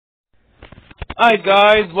Hi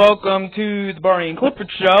guys, welcome to the Barney and Clifford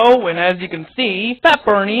show, and as you can see, Fat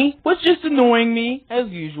Barney was just annoying me, as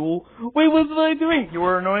usual. Wait, what was I doing? You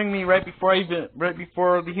were annoying me right before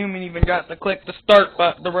the human even got to click the start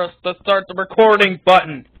the recording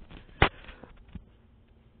button.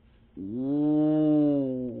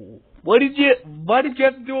 Ooh. Why did you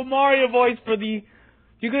have to do a Mario voice for the,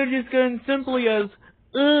 you could have just gone simply as,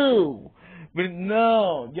 ooh, but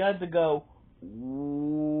no, you had to go, ooh.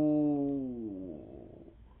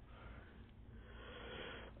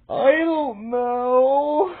 I don't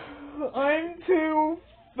know. I'm too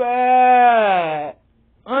fat.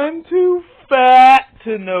 I'm too fat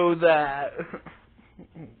to know that.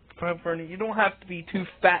 Bernie, you don't have to be too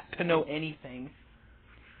fat to know anything.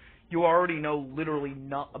 You already know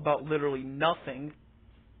about literally nothing.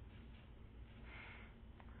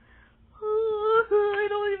 I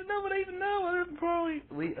don't even know what I even know. I don't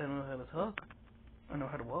know how to talk. I know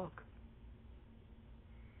how to walk.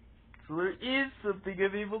 So there is something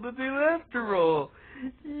I'm able to do after all.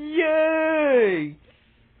 Yay!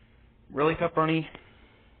 Really, Pepperoni?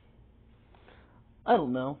 I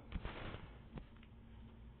don't know.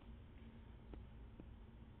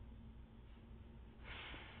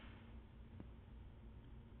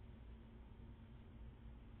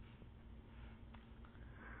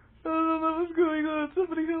 I don't know what's going on.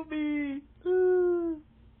 Somebody help me.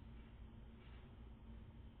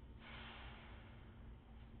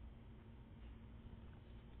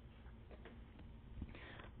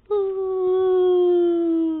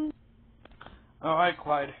 Oh, hi,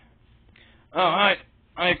 Clyde. Oh,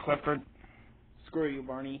 hi, Clifford. Screw you,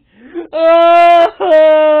 Barney.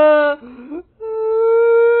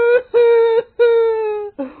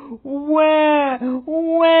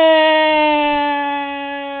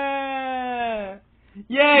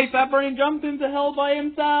 Yay, Fat Barney jumped into hell by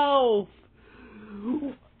himself.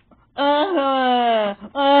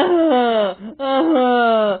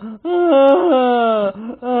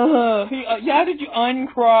 How did you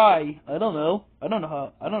uncry? I don't know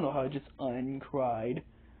how I just uncried.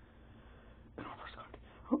 Skip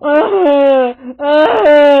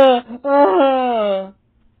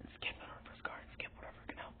the reverse card. Skip whatever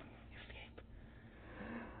can help him escape.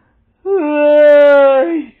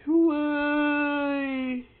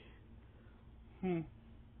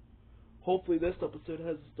 Hopefully this episode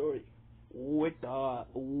has a story. Oh, it does.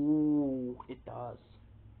 Ooh, it does.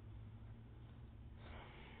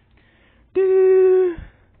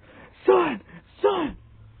 Son!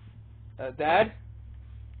 Dad?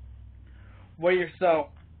 What are your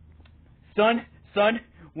Son,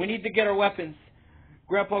 we need to get our weapons.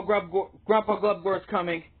 Grandpa Globgor's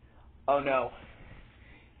coming. Oh no.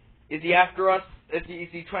 Is he after us? Is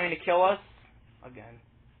he trying to kill us? Again.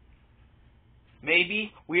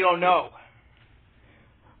 Maybe? We don't know.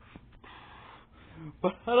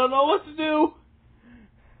 But I don't know what to do.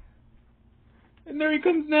 And there he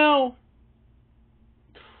comes now.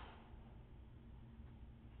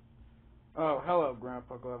 Oh, hello,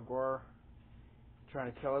 Grandpa Globgor.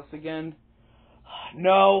 Trying to kill us again?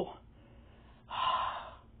 No.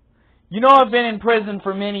 You know I've been in prison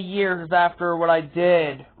for many years after what I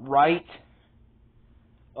did, right?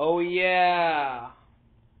 Oh yeah.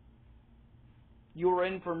 You were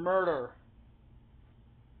in for murder.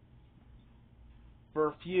 For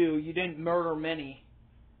a few. You didn't murder many.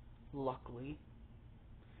 Luckily.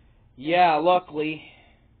 Yeah, luckily.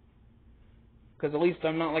 Because at least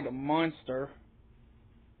I'm not like a monster.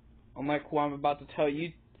 Unlike who I'm about to tell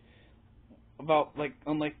you about,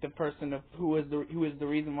 unlike the person who is the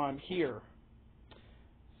reason why I'm here.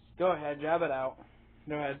 Go ahead, jab it out.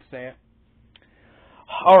 Go ahead, say it.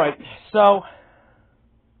 Alright, so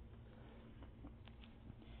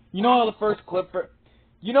you know how the first Clifford,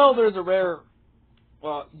 you know there's a rare,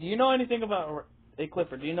 do you know anything about, hey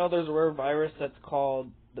Clifford, do you know there's a rare virus that's called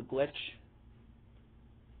the glitch?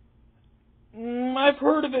 I've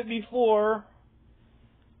heard of it before.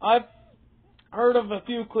 I've heard of a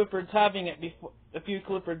few Cliffords having it before,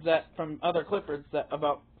 from other Cliffords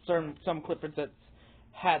about some Cliffords that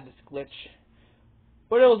had this glitch.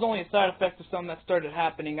 But it was only a side effect of some that started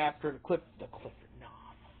happening after the Clifford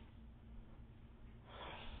nom.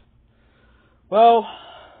 Well,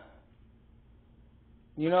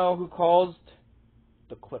 you know who caused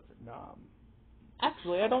the Clifford nom?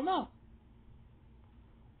 Actually, I don't know.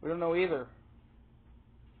 We don't know either.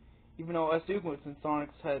 Even though us Uglets and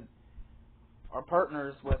Sonics are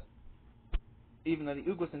partners with, even though the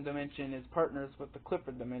Ugleston dimension is partners with the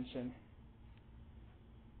Clifford dimension.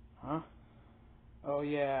 Huh? Oh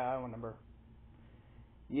yeah, I remember.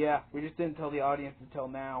 Yeah, we just didn't tell the audience until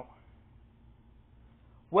now.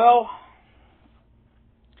 Well,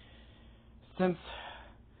 since,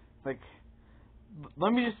 like,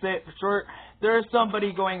 let me just say it for short, there's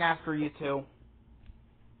somebody going after you too.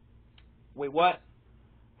 Wait, what?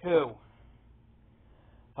 Who?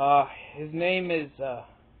 His name is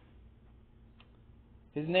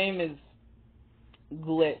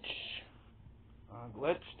Glitch.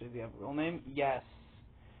 Glitch? Does he have a real name? Yes.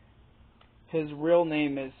 His real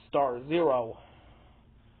name is Star Zero.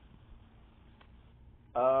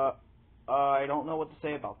 I don't know what to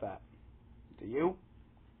say about that. Do you?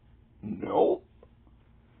 Nope.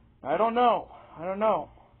 I don't know,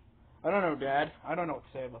 Dad. I don't know what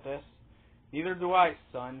to say about this. Neither do I,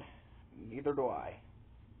 son. Neither do I.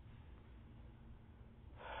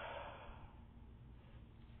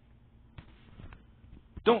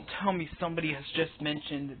 Don't tell me somebody has just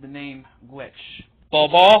mentioned the name Glitch.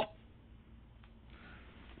 Ball?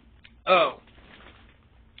 Oh.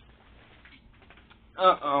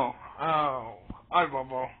 Uh-oh. Oh. Hi,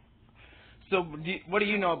 Ball. So, what do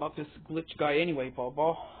you know about this Glitch guy anyway,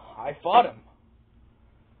 Ball? I fought him.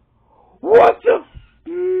 What the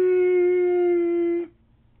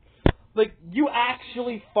Like, you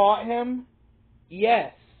actually fought him?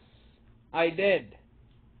 Yes, I did.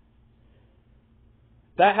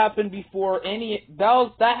 That happened before any of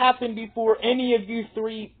you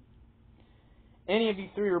three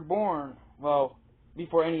were born. Well,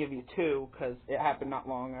 before any of you two, because it happened not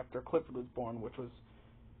long after Clifford was born, which was...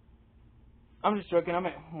 I'm just joking, I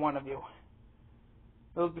meant one of you.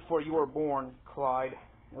 It was before you were born, Clyde.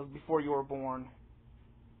 It was before you were born.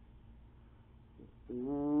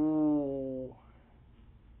 Ooh.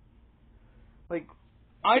 Like,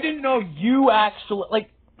 I didn't know you actually...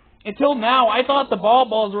 Like, until now, I thought the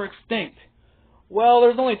balls were extinct. Well,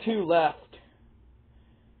 there's only two left.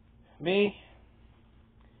 Me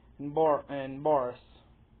and Boris.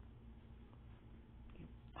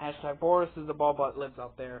 Hashtag Boris is the ball that lives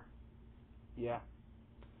out there. Yeah.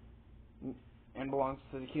 And belongs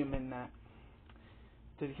to the human that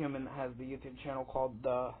has the YouTube channel called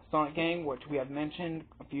the Sonic Gang, which we have mentioned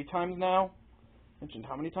a few times now. Mentioned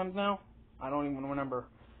how many times now? I don't even remember.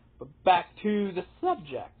 But back to the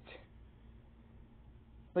subject.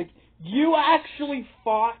 Like, you actually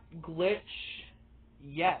fought Glitch?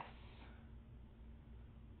 Yes.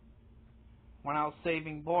 When I was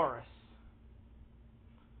saving Boris.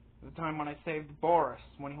 The time when I saved Boris,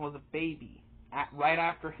 when he was a baby. Right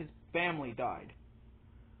after his family died.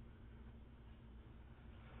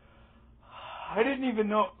 I didn't even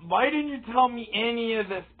know. Why didn't you tell me any of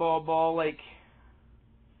this, Ball? Like,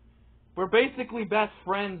 we're basically best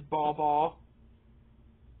friends, Ball.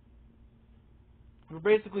 We're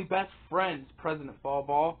basically best friends, President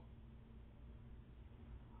Ball.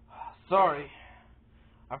 Sorry.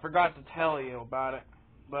 I forgot to tell you about it.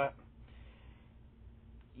 But,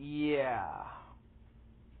 yeah.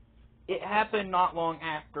 It happened not long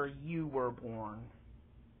after you were born.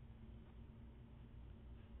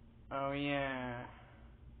 Oh, yeah.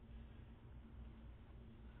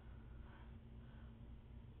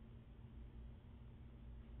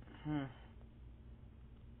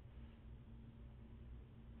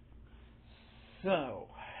 So,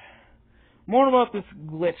 more about this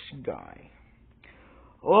Glitch guy.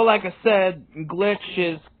 Well, like I said, Glitch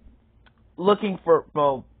is looking for,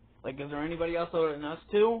 well, like, is there anybody else other than us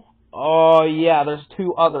two? Oh, yeah, there's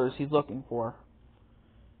two others he's looking for.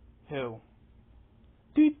 Who?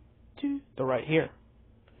 They're right here.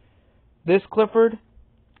 This Clifford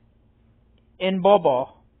and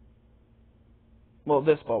Ball. Well,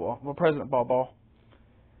 this Ball. Well, President Ball.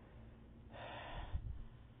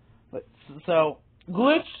 So,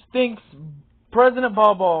 Glitch thinks President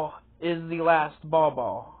Ball is the last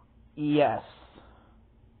Ball. Yes.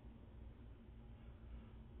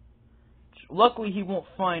 Luckily, he won't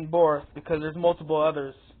find Boris because there's multiple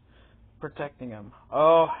others protecting him.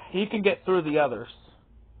 Oh, he can get through the others.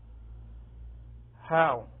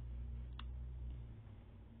 How?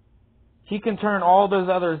 He can turn all those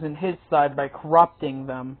others in his side by corrupting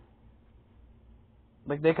them.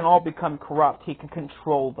 Like, they can all become corrupt. He can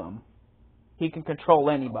control them. He can control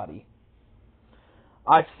anybody.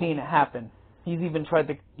 I've seen it happen. He even tried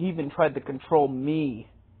to control me.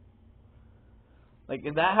 Like,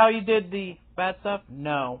 is that how you did the bad stuff?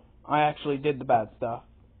 No. I actually did the bad stuff.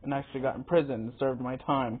 And actually got in prison and served my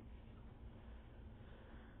time.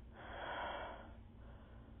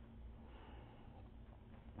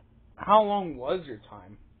 How long was your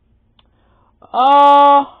time?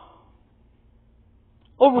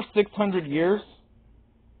 Over 600 years.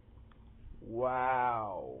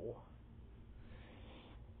 Wow.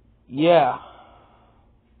 Yeah.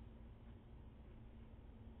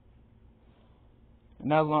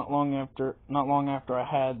 And that was not long after I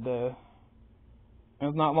had the It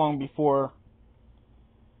was not long before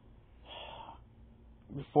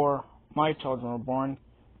my children were born,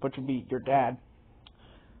 which would be your dad.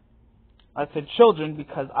 I said children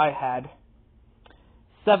because I had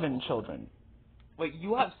 7 children. Wait,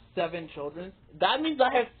 you have 7 children? That means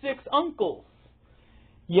I have 6 uncles.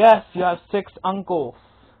 Yes, you have 6 uncles.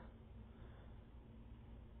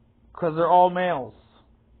 Because they're all males.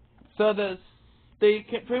 So they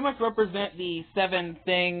can pretty much represent the 7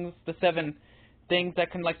 things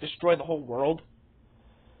that can, like, destroy the whole world.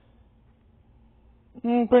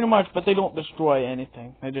 Pretty much, but they don't destroy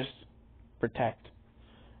anything. They just protect.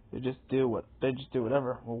 They just do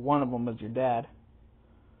whatever. Well, one of them is your dad.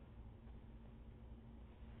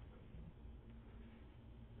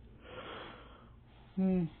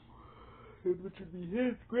 Which would be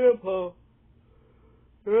his grandpa.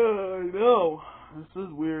 I know. This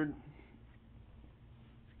is weird.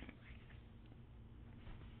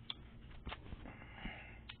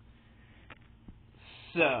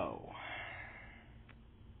 So,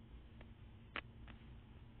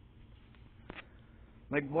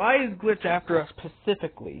 like, why is Glitch after us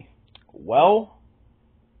specifically? Well,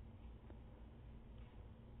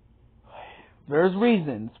 there's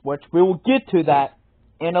reasons, which we will get to that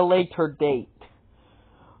in a later date.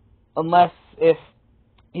 Unless if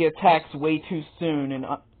he attacks way too soon, and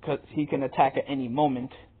because he can attack at any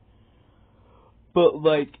moment. But,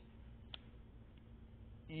 like,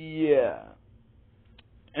 yeah.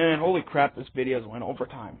 And holy crap, this video's went over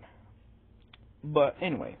time. But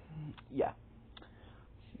anyway, yeah.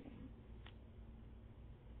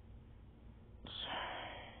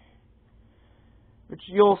 Which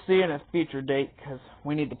you'll see in a future date, because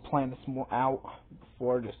we need to plan this more out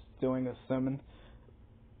before just doing a summon.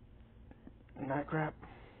 And that crap.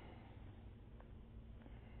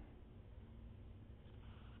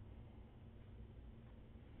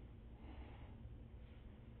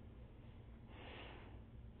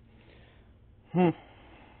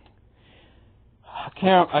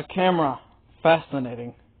 A camera,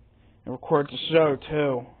 fascinating. It records a show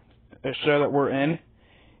too. A show that we're in.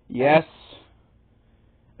 Yes.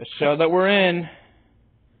 A show that we're in.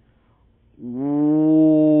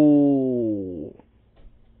 Ooh.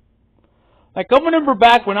 Like, I remember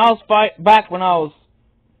back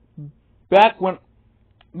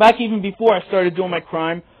even before I started doing my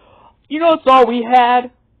crime. You know it's all we had?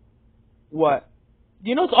 What?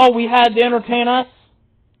 You know it's all we had to entertain us?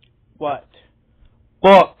 What?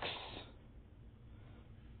 Books.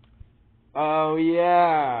 Oh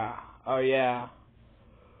yeah. Like,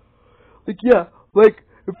 yeah, like,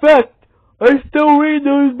 in fact, I still read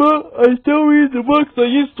those books. I still read the books I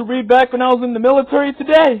used to read back when I was in the military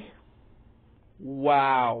today.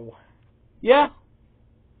 Wow. Yeah.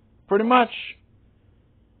 Pretty much.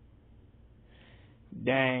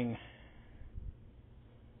 Dang.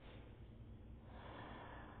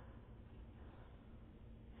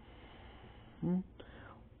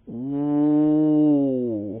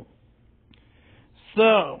 Ooh.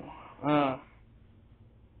 So,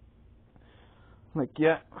 like,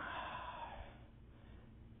 yeah.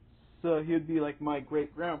 So he'd be like my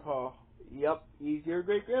great grandpa. Yep, he's your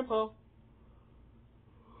great grandpa.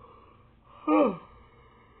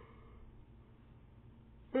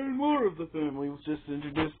 And more of the family was just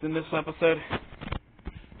introduced in this episode.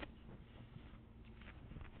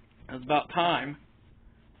 It was about time.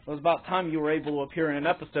 It was about time you were able to appear in an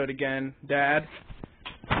episode again, Dad.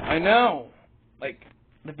 I know. Like,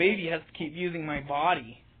 the baby has to keep using my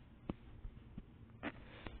body.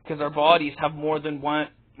 Because our bodies have more than one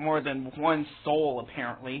soul,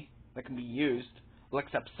 apparently, that can be used. Well,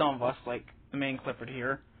 except some of us, like the main Clifford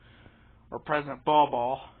here. Or President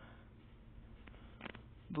Ball.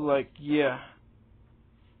 Like, yeah.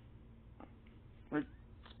 It's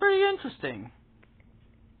pretty interesting.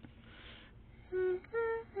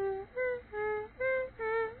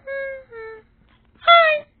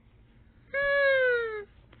 Hi.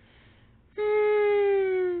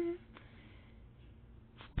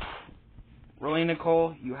 Really,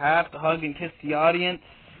 Nicole? You have to hug and kiss the audience?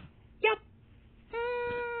 Yep.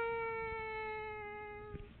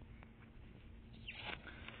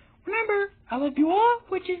 Remember, I love you all,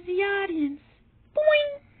 which is the audience.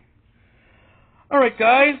 Boing! Alright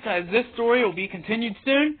guys, this story will be continued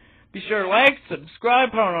soon. Be sure to like,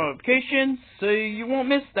 subscribe, turn on notifications, so you won't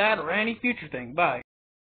miss that or any future thing. Bye.